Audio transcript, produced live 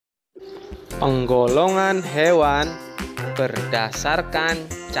Penggolongan hewan berdasarkan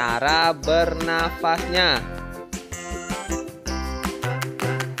cara bernafasnya.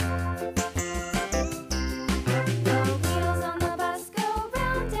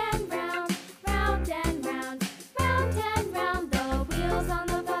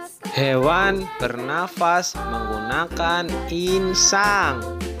 Hewan bernafas menggunakan insang.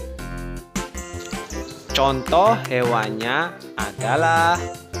 Contoh hewannya adalah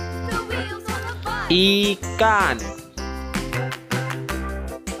ikan.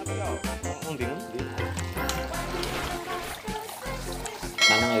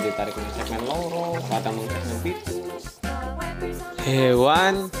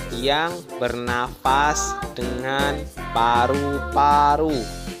 Hewan yang bernafas dengan paru-paru.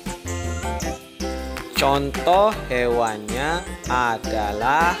 Contoh hewannya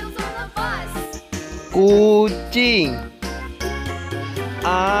adalah kucing,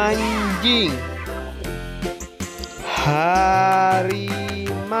 anjing, harimau.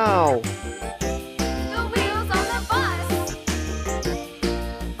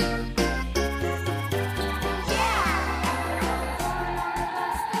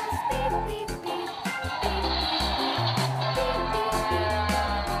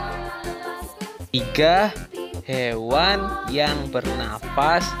 Tiga hewan yang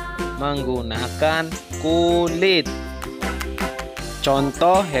bernafas menggunakan kulit.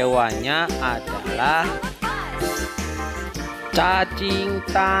 Contoh hewannya adalah cacing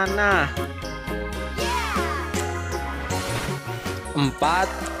tanah. 4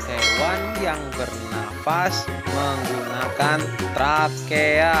 hewan yang bernafas menggunakan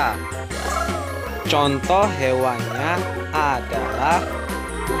trakea. Contoh hewannya adalah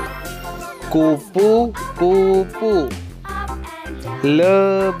kupu-kupu,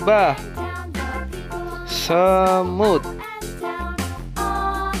 lebah, semut.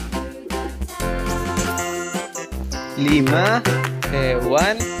 5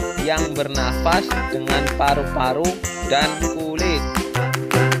 hewan yang bernafas dengan paru-paru dan kulit.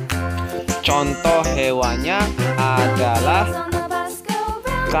 Contoh hewannya adalah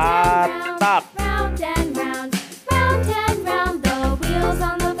katak,